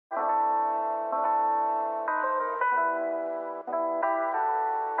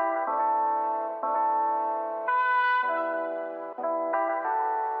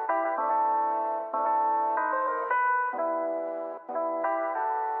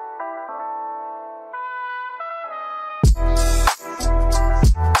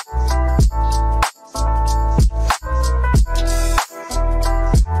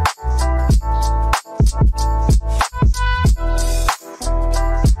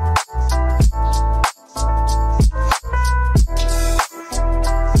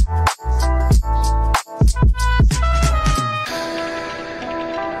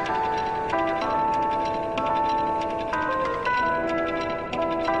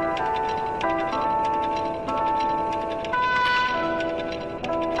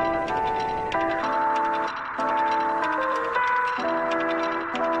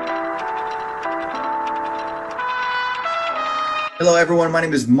Hello, everyone. My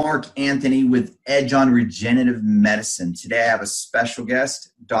name is Mark Anthony with Edge on Regenerative Medicine. Today, I have a special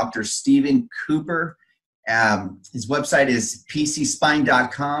guest, Dr. Stephen Cooper. His website is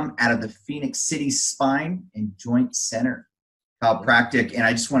pcspine.com out of the Phoenix City Spine and Joint Center, chiropractic. And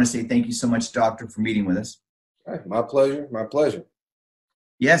I just want to say thank you so much, Doctor, for meeting with us. My pleasure. My pleasure.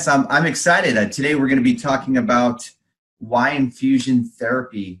 Yes, I'm excited. Today, we're going to be talking about why infusion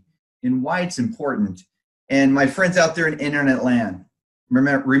therapy and why it's important. And my friends out there in internet land,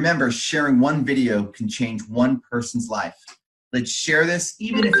 remember sharing one video can change one person's life. Let's share this,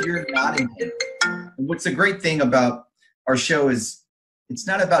 even if you're not in pain. And what's the great thing about our show is it's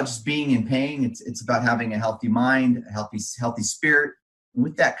not about just being in pain. It's about having a healthy mind, a healthy spirit. And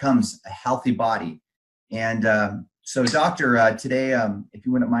with that comes a healthy body. And so, Doctor, today, if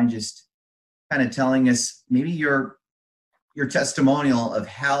you wouldn't mind just kind of telling us maybe your testimonial of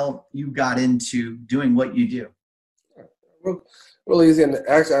how you got into doing what you do. Real easy. And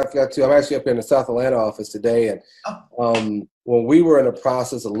actually, I forgot to, I'm actually up in the South Atlanta office today. And when we were in the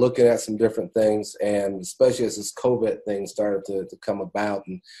process of looking at some different things, and especially as this COVID thing started to come about,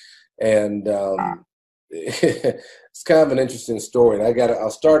 and it's kind of an interesting story. And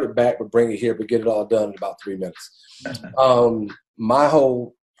I'll start it back, but bring it here, but get it all done in about 3 minutes. My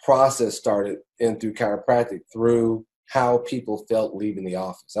whole process started through chiropractic, through how people felt leaving the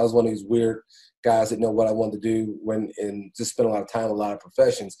office. I was one of these weird guys that know what I wanted to do and just spent a lot of time with a lot of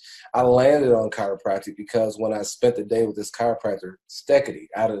professions. I landed on chiropractic because when I spent the day with this chiropractor, Steckity,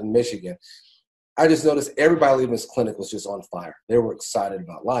 out of Michigan, I just noticed everybody leaving this clinic was just on fire. They were excited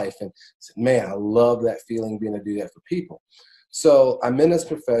about life. And I said, man, I love that feeling, being able to do that for people. So I'm in this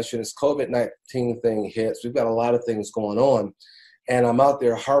profession. This COVID-19 thing hits. We've got a lot of things going on. And I'm out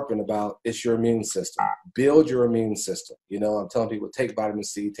there harping about it's your immune system. Build your immune system. You know, I'm telling people, take vitamin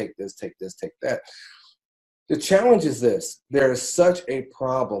C, take this, take that. The challenge is this. There is such a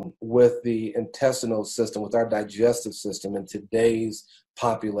problem with the intestinal system, with our digestive system in today's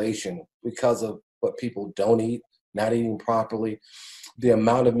population because of what people don't eat, not eating properly, the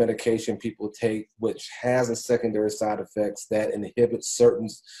amount of medication people take, which has a secondary side effects that inhibit certain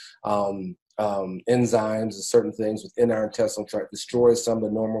enzymes and certain things within our intestinal tract, destroys some of the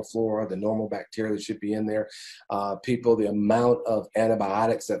normal flora, the normal bacteria that should be in there. The amount of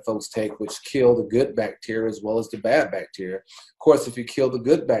antibiotics that folks take, which kill the good bacteria as well as the bad bacteria. Of course, if you kill the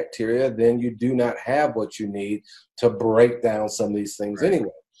good bacteria, then you do not have what you need to break down some of these things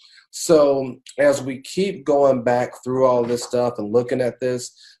anyway. So as we keep going back through all this stuff and looking at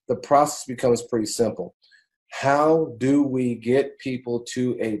this, the process becomes pretty simple. How do we get people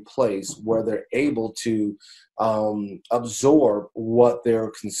to a place where they're able to absorb what they're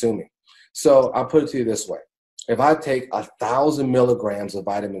consuming? So I'll put it to you this way. If I take 1,000 milligrams of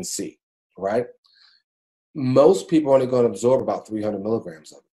vitamin C, right, most people are only going to absorb about 300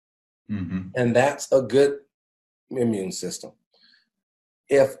 milligrams of it. Mm-hmm. And that's a good immune system.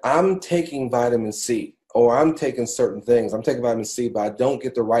 If I'm taking vitamin C or I'm taking certain things, I'm taking vitamin C, but I don't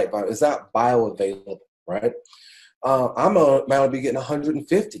get the right vitamin, it's not bioavailable. Right? I'm going to be getting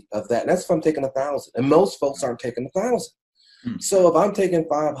 150 of that. And that's if I'm taking 1,000. And most folks aren't taking 1,000. So if I'm taking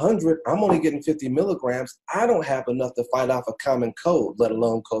 500, I'm only getting 50 milligrams. I don't have enough to fight off a common cold, let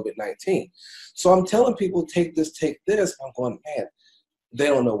alone COVID-19. So I'm telling people, take this, take this. I'm going, man, they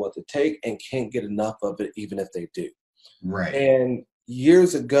don't know what to take and can't get enough of it, even if they do. Right. And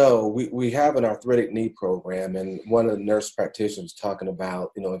years ago, we have an arthritic knee program, and one of the nurse practitioners talking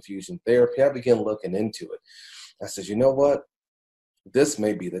about, infusion therapy. I began looking into it. I said, you know what? This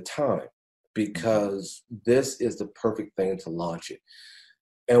may be the time, because this is the perfect thing to launch it.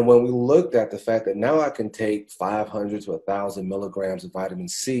 And when we looked at the fact that now I can take 500 to 1,000 milligrams of vitamin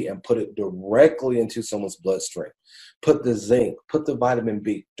C and put it directly into someone's bloodstream, put the zinc, put the vitamin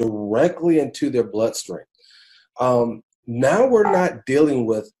B directly into their bloodstream. Now we're not dealing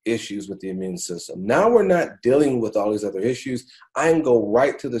with issues with the immune system. Now we're not dealing with all these other issues. I can go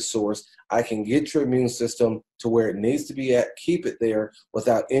right to the source. I can get your immune system to where it needs to be at, keep it there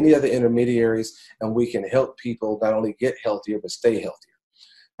without any other intermediaries, and we can help people not only get healthier, but stay healthier.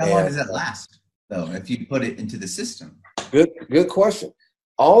 How long does that last, though, if you put it into the system? Good question.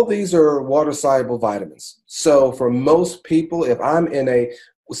 All these are water-soluble vitamins. So for most people, if I'm in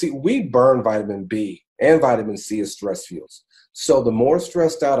we burn vitamin B and vitamin C as stress fuels. So the more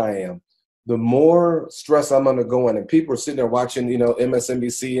stressed out I am, the more stress I'm undergoing. And people are sitting there watching,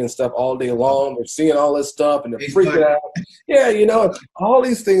 MSNBC and stuff all day long. They're seeing all this stuff and they're freaking out. Yeah, all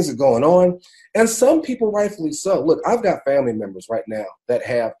these things are going on. And some people rightfully so. Look, I've got family members right now that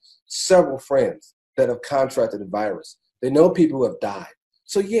have several friends that have contracted the virus. They know people who have died.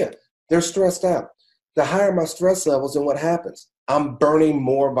 So yeah, they're stressed out. The higher my stress levels, and what happens? I'm burning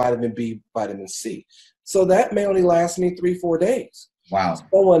more vitamin B, vitamin C. So that may only last me 3-4 days. Wow.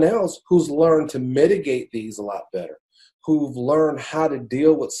 Someone else who's learned to mitigate these a lot better, who've learned how to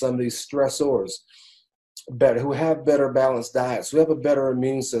deal with some of these stressors better, who have better balanced diets, who have a better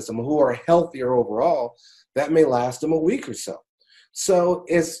immune system, who are healthier overall, that may last them a week or so. So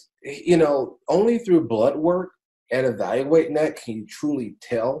it's, only through blood work and evaluating that can you truly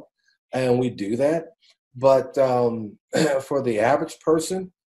tell, and we do that. But for the average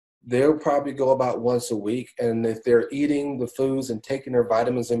person, they'll probably go about once a week. And if they're eating the foods and taking their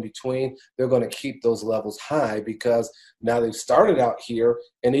vitamins in between, they're going to keep those levels high because now they've started out here.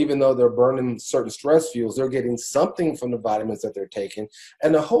 And even though they're burning certain stress fuels, they're getting something from the vitamins that they're taking.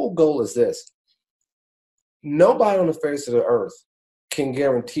 And the whole goal is this. Nobody on the face of the earth can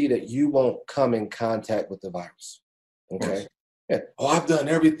guarantee that you won't come in contact with the virus. Okay. Yeah. Oh, I've done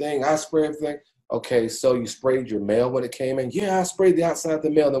everything. I spray everything. Okay, so you sprayed your mail when it came in? Yeah, I sprayed the outside of the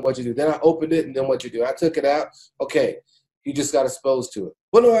mail, then what'd you do? Then I opened it, and then what'd you do? I took it out. Okay, you just got exposed to it.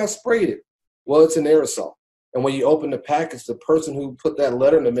 Well, no, I sprayed it. Well, it's an aerosol. And when you open the package, the person who put that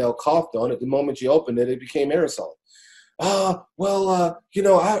letter in the mail coughed on it. The moment you opened it, it became aerosol. I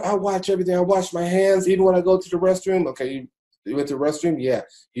watch everything. I wash my hands even when I go to the restroom. Okay, you went to the restroom? Yeah.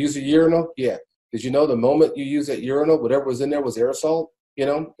 Use a urinal? Yeah. Did you know the moment you use that urinal, whatever was in there was aerosol?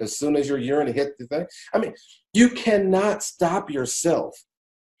 As soon as your urine hit the thing. I mean, you cannot stop yourself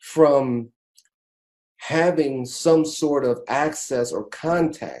from having some sort of access or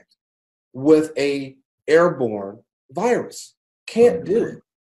contact with a airborne virus. Can't do it.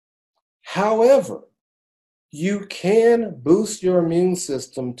 However, you can boost your immune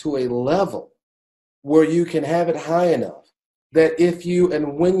system to a level where you can have it high enough that if you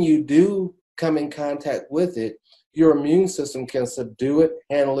and when you do come in contact with it, your immune system can subdue it,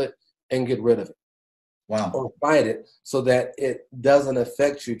 handle it, and get rid of it. Wow. Or fight it so that it doesn't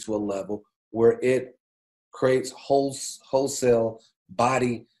affect you to a level where it creates wholesale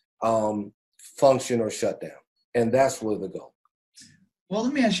body function or shutdown. And that's really the goal. Well,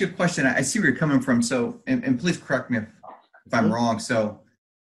 let me ask you a question. I see where you're coming from. So, and please correct me if I'm wrong. So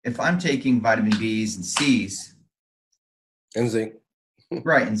if I'm taking vitamin B's and C's. And zinc.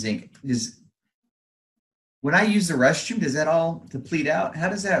 Right, and zinc. When I use the restroom, does that all deplete out? How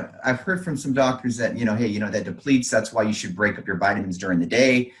does that? I've heard from some doctors that, that depletes. That's why you should break up your vitamins during the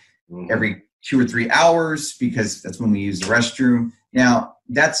day, every 2 or 3 hours, because that's when we use the restroom. Now,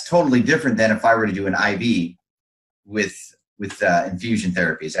 that's totally different than if I were to do an IV with infusion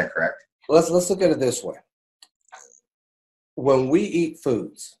therapy. Is that correct? Let's look at it this way. When we eat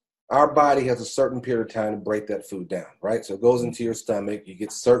foods, our body has a certain period of time to break that food down, right? So it goes into your stomach, you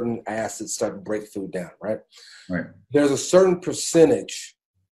get certain acids start to break food down, right? Right. There's a certain percentage.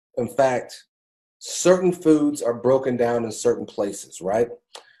 In fact, certain foods are broken down in certain places, right?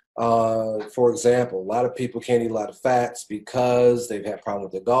 For example, a lot of people can't eat a lot of fats because they've had problem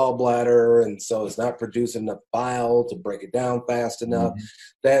with the gallbladder, and so it's not producing enough bile to break it down fast enough.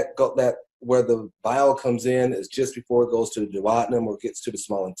 That where the bile comes in is just before it goes to the duodenum or gets to the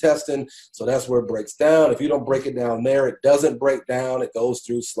small intestine. So that's where it breaks down. If you don't break it down there, it doesn't break down. It goes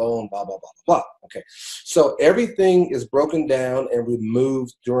through slow and blah, blah, blah, blah. Okay. So everything is broken down and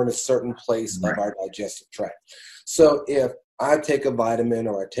removed during a certain place of our digestive tract. So if I take a vitamin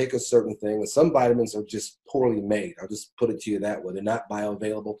or I take a certain thing, and some vitamins are just poorly made. I'll just put it to you that way. They're not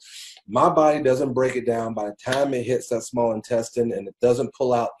bioavailable. My body doesn't break it down. By the time it hits that small intestine and it doesn't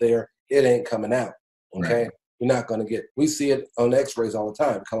pull out there, it ain't coming out. Okay. Right. You're not going to get, we see it on x-rays all the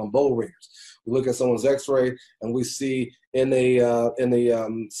time. We call them bowl ringers. We look at someone's x-ray and we see in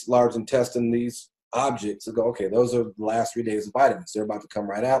the large intestine, these objects that go, okay, those are the last 3 days of vitamins. They're about to come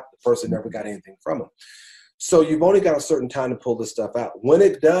right out. The person never got anything from them. So you've only got a certain time to pull this stuff out. When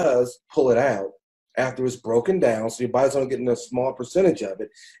it does pull it out, after it's broken down, so your body's only getting a small percentage of it,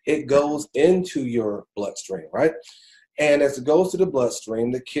 it goes into your bloodstream, right? And as it goes to the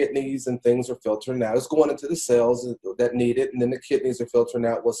bloodstream, the kidneys and things are filtering out. It's going into the cells that need it, and then the kidneys are filtering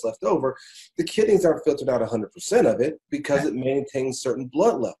out what's left over. The kidneys aren't filtered out 100% of it because it maintains certain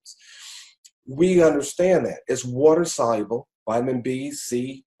blood levels. We understand that. It's water soluble. Vitamin B,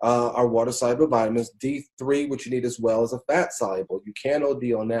 C are water soluble vitamins. D3, which you need as well, is a fat soluble. You can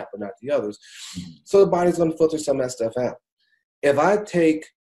OD on that, but not the others. So the body's going to filter some of that stuff out. If I take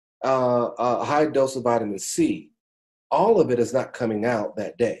a high dose of vitamin C, all of it is not coming out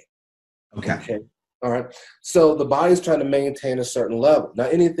that day. Okay. All right. So the body's trying to maintain a certain level. Now,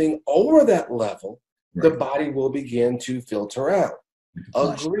 anything over that level, the body will begin to filter out.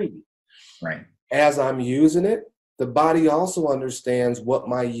 Agreed. Right. As I'm using it, the body also understands what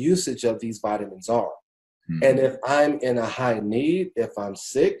my usage of these vitamins are. And if I'm in a high need, if I'm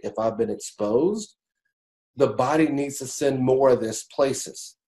sick, if I've been exposed, the body needs to send more of this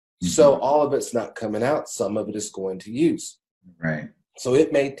places. So all of it's not coming out. Some of it is going to use. Right. So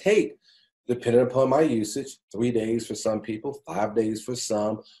it may take, depending upon my usage, 3 days for some people, 5 days for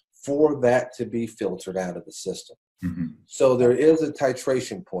some, for that to be filtered out of the system. So there is a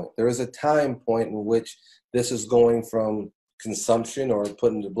titration point. There is a time point in which this is going from consumption or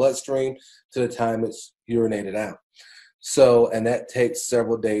put in the bloodstream to the time it's urinated out. So, and that takes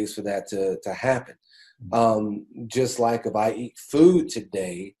several days for that to happen. Just like if I eat food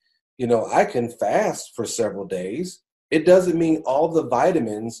today, you know, I can fast for several days. It doesn't mean all the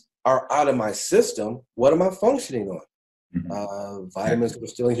vitamins are out of my system. What am I functioning on? Vitamins are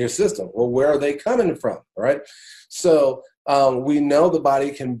still in your system. Well, where are they coming from? Right. So we know the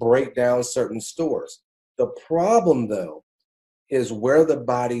body can break down certain stores. The problem, though, is where the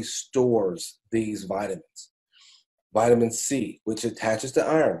body stores these vitamins. Vitamin C, which attaches to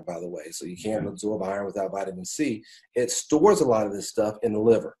iron, by the way, so you can't absorb iron without vitamin C. It stores a lot of this stuff in the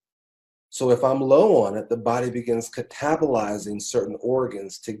liver. So if I'm low on it, the body begins catabolizing certain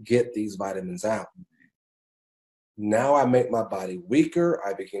organs to get these vitamins out. Now I make my body weaker.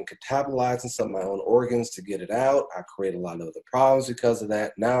 I begin catabolizing some of my own organs to get it out. I create a lot of other problems because of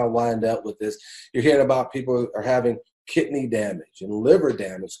that. Now I wind up with this. You're hearing about people are having kidney damage and liver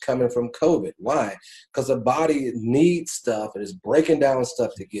damage coming from COVID. Why? Because the body needs stuff and is breaking down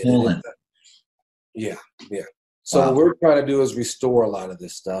stuff to get it. Yeah. So what we're trying to do is restore a lot of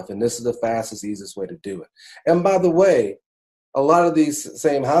this stuff, and this is the fastest, easiest way to do it. And by the way, a lot of these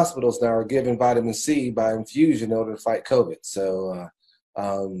same hospitals now are giving vitamin C by infusion in order to fight COVID. So,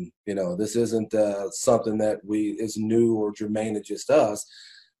 you know, this isn't something that is new or germane to just us.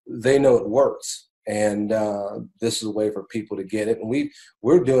 They know it works. And this is a way for people to get it. And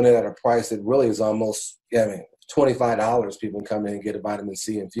we're doing it at a price that really is almost, $25. People can come in and get a vitamin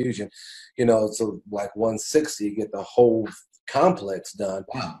C infusion. You know, so like $160, you get the whole complex done.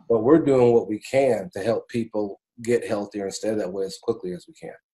 Wow. But we're doing what we can to help people get healthier and stay that way as quickly as we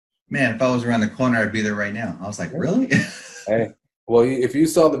can. Man, if I was around the corner, I'd be there right now. I was like, really? Hey, well, if you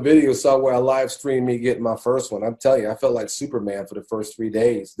saw the video, saw where I live streamed me getting my first one, I'm telling you, I felt like Superman for the first 3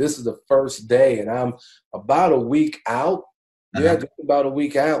 days. This is the first day, and I'm about a week out. Yeah, just about a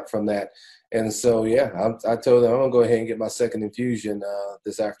week out from that. And so, I told them I'm going to go ahead and get my second infusion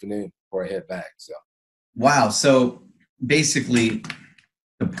this afternoon before I head back. So, wow. So basically,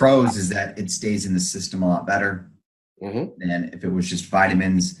 the pros is that it stays in the system a lot better than if it was just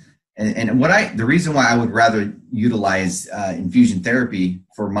vitamins. And the reason why I would rather utilize infusion therapy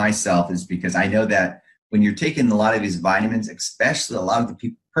for myself is because I know that when you're taking a lot of these vitamins, especially a lot of the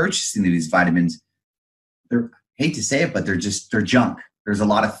people purchasing these vitamins, I hate to say it, but they're junk. There's a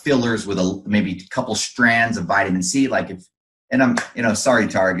lot of fillers with maybe a couple strands of vitamin C. Sorry,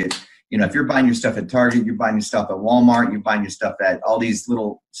 Target. You know, if you're buying your stuff at Target, you're buying your stuff at Walmart, you're buying your stuff at all these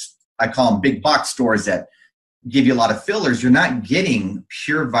little, I call them big box stores that give you a lot of fillers, you're not getting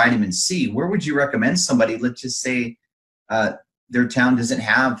pure vitamin C. Where would you recommend somebody, let's just say their town doesn't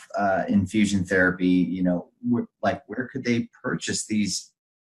have infusion therapy, you know, where could they purchase these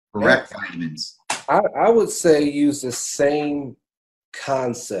correct vitamins? I would say use the same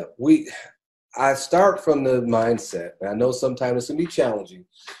concept. I start from the mindset, and I know sometimes it's going to be challenging,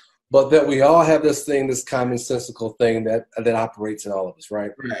 but that we all have this commonsensical thing that operates in all of us,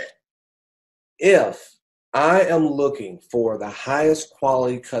 right? Right. If I am looking for the highest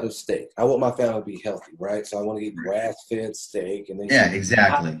quality cut of steak, I want my family to be healthy, right? So I want to get grass-fed steak and then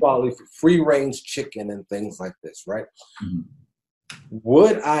exactly. high quality free-range chicken and things like this, right?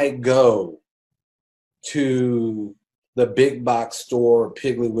 Would I go to the big box store,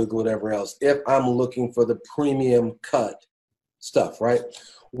 Piggly Wiggly, whatever else, if I'm looking for the premium cut stuff, right?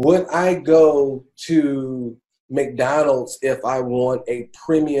 Would I go to McDonald's if I want a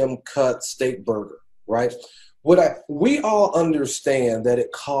premium cut steak burger, right? We all understand that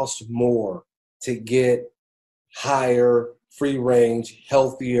it costs more to get higher, free range,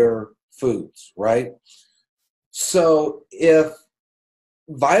 healthier foods, right? So if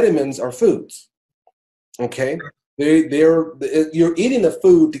vitamins are foods, okay? You're eating the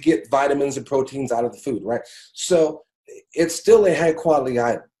food to get vitamins and proteins out of the food, right? So it's still a high quality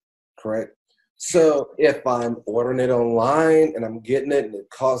item, correct? So if I'm ordering it online and I'm getting it and it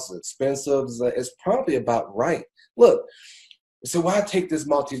costs expensive, it's probably about right. Look, so why take this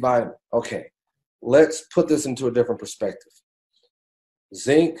multivitamin? Okay, let's put this into a different perspective.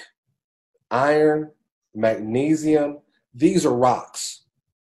 Zinc, iron, magnesium, these are rocks.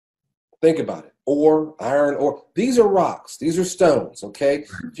 Think about it. Iron ore, these are rocks. These are stones, okay?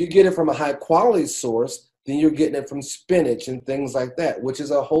 If you get it from a high quality source, then you're getting it from spinach and things like that, which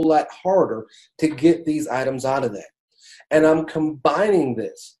is a whole lot harder to get these items out of that. And I'm combining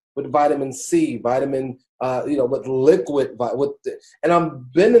this with vitamin C, with liquid, and I'm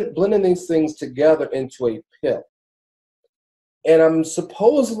blending these things together into a pill. And I'm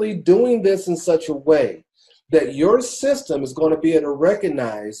supposedly doing this in such a way that your system is going to be able to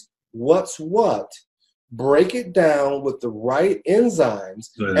recognize what's what, break it down with the right enzymes,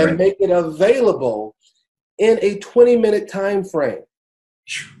 and make it available in a 20-minute time frame.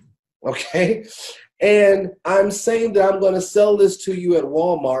 Okay? And I'm saying that I'm going to sell this to you at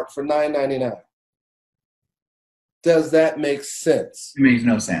Walmart for $9.99. Does that make sense? It makes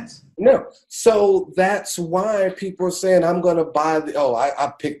no sense. No. So that's why people are saying, I'm going to buy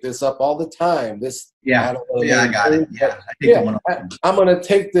I pick this up all the time. I got it. Yeah, I'm going to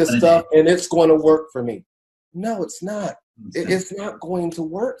take this stuff and it's going to work for me. No, it's not. It's not going to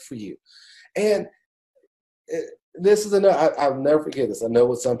work for you. And this is I'll never forget this. I know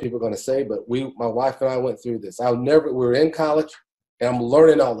what some people are going to say, but my wife and I went through this. we were in college and I'm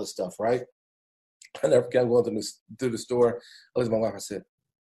learning all this stuff, right? I never forget, I'm going through the store. I looked at my wife, I said,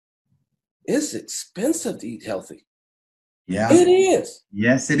 it's expensive to eat healthy. Yeah. It is.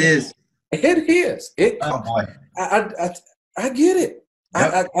 Yes, it is. It is. Oh, boy. I get it.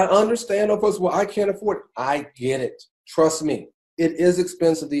 Yep. I understand. Of course, well, I can't afford it. I get it. Trust me. It is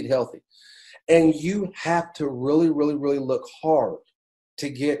expensive to eat healthy. And you have to really, really, really look hard to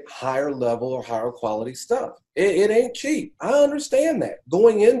get higher level or higher quality stuff. It ain't cheap. I understand that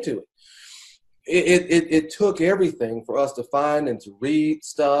going into it. It took everything for us to find and to read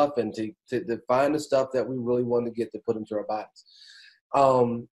stuff and to find the stuff that we really wanted to get to put into our bodies.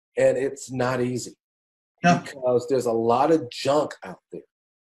 And it's not easy because there's a lot of junk out there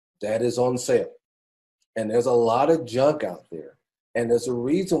that is on sale. And there's a lot of junk out there. And there's a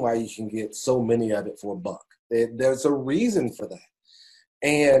reason why you can get so many of it for $1. There's a reason for that.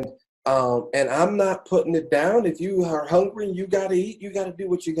 And I'm not putting it down. If you are hungry and you got to eat, you got to do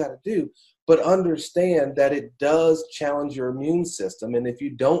what you got to do. But understand that it does challenge your immune system. And if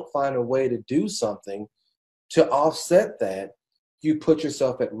you don't find a way to do something to offset that, you put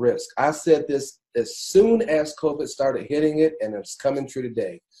yourself at risk. I said this as soon as COVID started hitting it, and it's coming true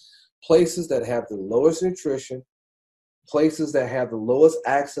today. Places that have the lowest nutrition, places that have the lowest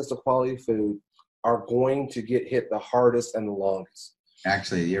access to quality food are going to get hit the hardest and the longest.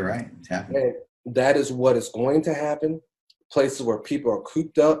 Actually, you're right. It's happening. And that is what is going to happen. Places where people are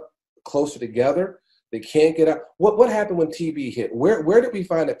cooped up closer together, they can't get out. What happened when TB hit? Where did we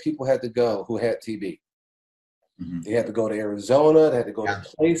find that people had to go who had TB? Mm-hmm. They had to go to Arizona. They had to go to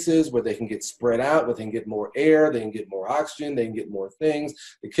places where they can get spread out, where they can get more air, they can get more oxygen, they can get more things.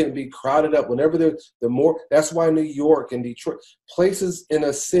 They couldn't be crowded up. Whenever the more, that's why New York and Detroit, places in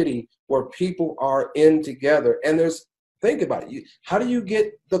a city where people are in together. And think about it. How do you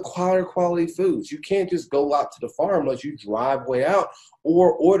get the quality foods? You can't just go out to the farm unless you drive way out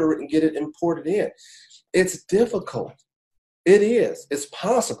or order it and get it imported in. It's difficult. It is. It's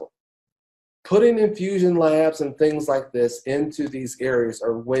possible. Putting infusion labs and things like this into these areas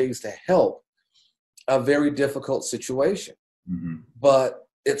are ways to help a very difficult situation. Mm-hmm. But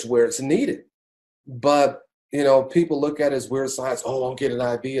it's where it's needed. But people look at it as weird science. Oh, I'll get an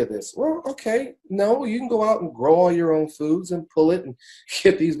IV of this. Well, okay. No, you can go out and grow all your own foods and pull it and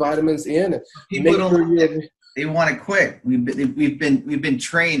get these vitamins in. And people they want it quick. We've been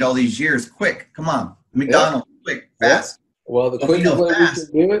trained all these years. Quick, come on, McDonald's, quick, fast. Well, the quickest way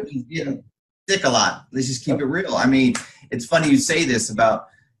fast, we can do it. He's getting sick a lot. Let's just keep it real. I mean, it's funny you say this about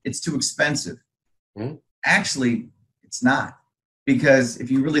it's too expensive. Mm-hmm. Actually, it's not, because if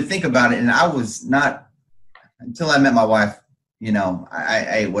you really think about it, and I was not. Until I met my wife, I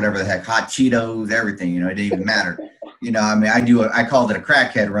ate whatever the heck, hot Cheetos, everything, it didn't even matter. I called it a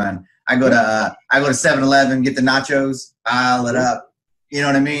crackhead run. I go to 7-Eleven, get the nachos, pile it up. You know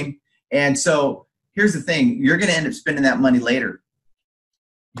what I mean? And so here's the thing. You're going to end up spending that money later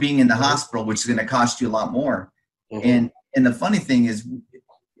being in the hospital, which is going to cost you a lot more. Mm-hmm. And the funny thing is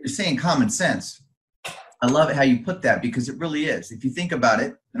you're saying common sense. I love it how you put that, because it really is. If you think about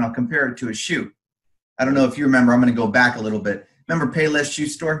it, and I'll compare it to a shoe. I don't know if you remember. I'm going to go back a little bit. Remember Payless Shoe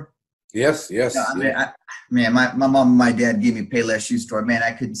Store? Yes. My mom and my dad gave me Payless Shoe Store. Man,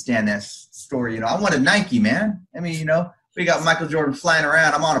 I couldn't stand that store. I wanted Nike, man. I mean, we got Michael Jordan flying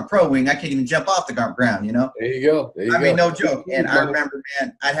around. I'm on a pro wing. I can't even jump off the ground, There you go. I mean, no joke. And I remember,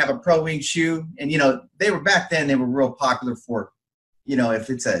 man, I'd have a pro wing shoe. And, they were back then, they were real popular for, if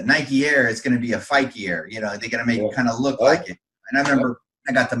it's a Nike Air, it's going to be a Fike Air. They're going to make it kind of look like it. And I remember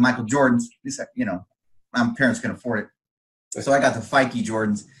I got the Michael Jordans, my parents can afford it. So I got the Fikey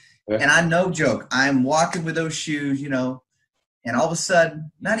Jordans, And I no joke, I'm walking with those shoes, you know, and all of a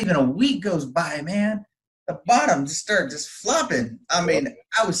sudden, not even a week goes by, man. The bottom just started just flopping. I mean,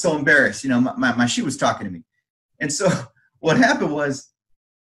 I was so embarrassed. You know, my shoe was talking to me. And so what happened was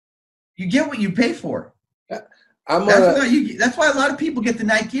you get what you pay for. That's why a lot of people get the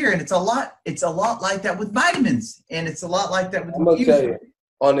Nike Air, and it's a lot like that with vitamins, and it's a lot like that with I'm gonna tell you,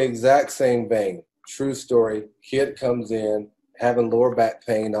 on the exact same vein, true story, kid comes in having lower back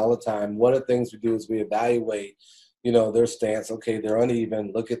pain all the time. One of the things we do is we evaluate, you know, their stance. Okay, they're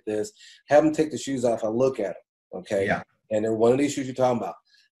uneven. Look at this. Have them take the shoes off. I look at them. Okay. Yeah. And they're one of these shoes you're talking about.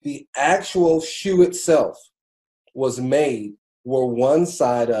 The actual shoe itself was made where one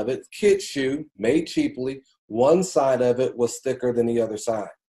side of it, kid shoe, made cheaply, one side of it was thicker than the other side.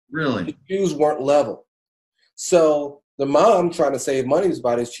 Really? The shoes weren't level. So the mom trying to save money was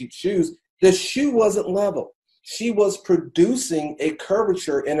about his cheap shoes. The shoe wasn't level. She was producing a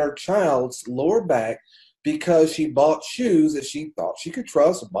curvature in her child's lower back because she bought shoes that she thought she could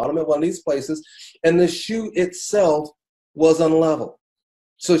trust, bought them at one of these places, and the shoe itself was unlevel.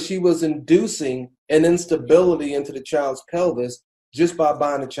 So she was inducing an instability into the child's pelvis just by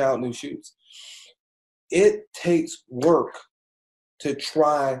buying the child new shoes. It takes work to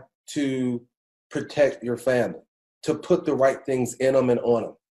try to protect your family, to put the right things in them and on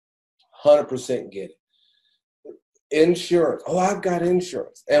them. 100% get it. Insurance. Oh, I've got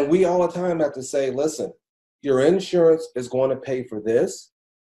insurance. And we all the time have to say, listen, your insurance is going to pay for this.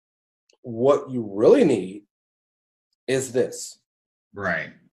 What you really need is this.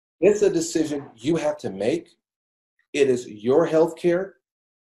 Right. It's a decision you have to make. It is your health care.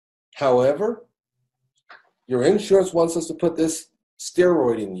 However, your insurance wants us to put this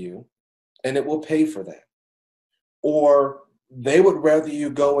steroid in you, and it will pay for that. Or they would rather you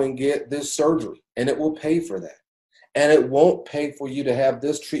go and get this surgery, and it will pay for that. And it won't pay for you to have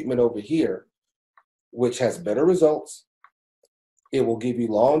this treatment over here, which has better results. It will give you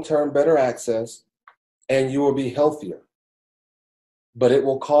long-term better access, and you will be healthier. But it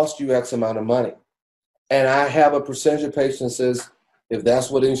will cost you X amount of money. And I have a percentage of patients that says, if that's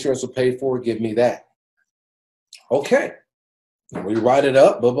what insurance will pay for, give me that. Okay. We write it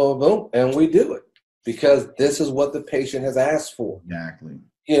up, boom, boom, boom, and we do it because this is what the patient has asked for. Exactly.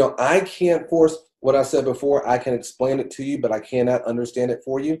 You know, I can't force what I said before. I can explain it to you, but I cannot understand it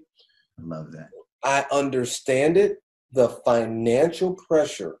for you. I love that. I understand it. The financial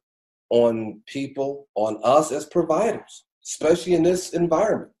pressure on people, on us as providers, especially in this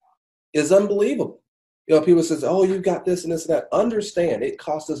environment, is unbelievable. You know, people says, oh, you got this and this and that. Understand, it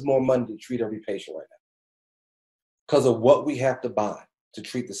costs us more money to treat every patient right now because of what we have to buy to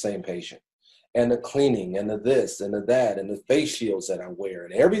treat the same patient. And the cleaning and the this and the that and the face shields that I wear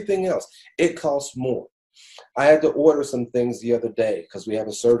and everything else, it costs more. I had to order some things the other day because we have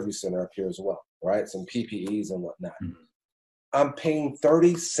a surgery center up here as well, right? Some PPEs and whatnot. Mm-hmm. I'm paying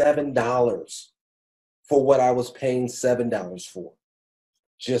 $37 for what I was paying $7 for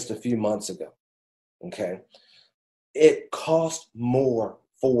just a few months ago, okay? It costs more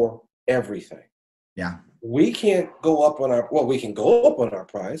for everything. Yeah. We can't go up on we can go up on our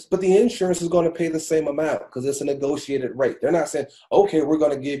price, but the insurance is going to pay the same amount because it's a negotiated rate. They're not saying, okay, we're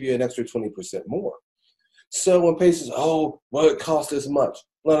going to give you an extra 20% more. So when patients, oh, well, it costs this much.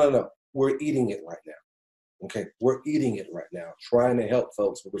 No. We're eating it right now. Okay, we're eating it right now, trying to help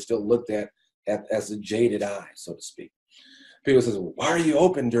folks, but we're still looked at as a jaded eye, so to speak. People say, well, why are you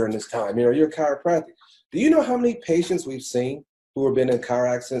open during this time? You know, you're a chiropractic. Do you know how many patients we've seen who have been in car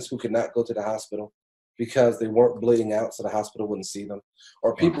accidents who could not go to the hospital because they weren't bleeding out so the hospital wouldn't see them?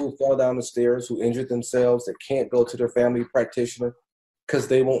 Or people who fell down the stairs, who injured themselves, that can't go to their family practitioner because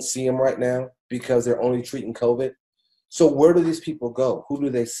they won't see them right now because they're only treating COVID. So where do these people go? Who do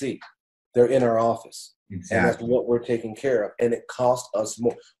they see? They're in our office. Exactly. And that's what we're taking care of. And it costs us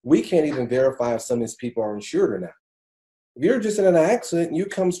more. We can't even verify if some of these people are insured or not. If you're just in an accident and you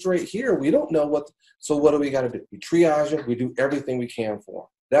come straight here, we don't know what. So what do we got to do? We triage them. We do everything we can for them.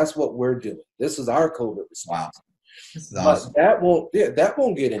 That's what we're doing. This is our COVID response. Wow. This is awesome. But that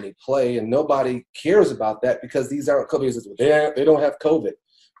won't get any play, and nobody cares about that because these aren't COVID. They don't have COVID.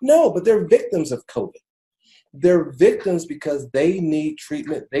 No, but they're victims of COVID. They're victims because they need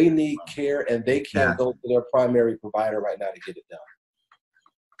treatment, they need care, and they can't go to their primary provider right now to get it done.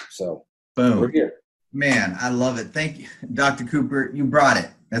 So, boom. We're here. Man, I love it. Thank you, Dr. Cooper. You brought it.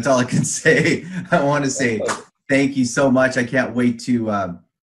 That's all I can say. I want to say thank you so much. I can't wait to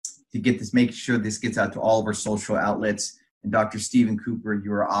get this, make sure this gets out to all of our social outlets. And Dr. Stephen Cooper,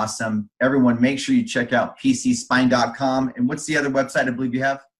 you are awesome. Everyone, make sure you check out pcspine.com. And what's the other website I believe you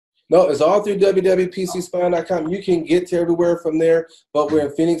have? No, it's all through www.pcspine.com. You can get to everywhere from there, but we're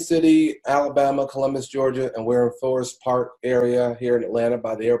in Phoenix City, Alabama, Columbus, Georgia, and we're in Forest Park area here in Atlanta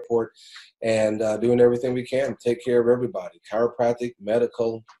by the airport, and doing everything we can to take care of everybody. Chiropractic,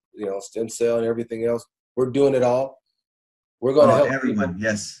 medical, stem cell and everything else. We're doing it all. We're going to help everyone. people.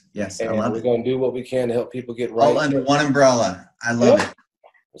 Yes. I And love we're it. going to do what we can to help people get right. All under one umbrella. I love it.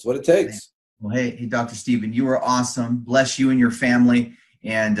 That's what it takes. Well, hey, Dr. Stephen, you are awesome. Bless you and your family.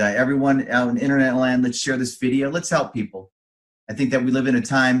 And everyone out in internet land, let's share this video. Let's help people. I think that we live in a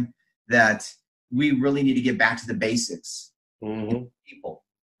time that we really need to get back to the basics. Mm-hmm. People.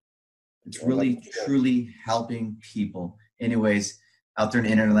 It's really, truly helping people. Anyways, out there in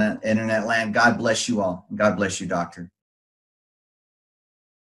internet land, God bless you all. God bless you, doctor.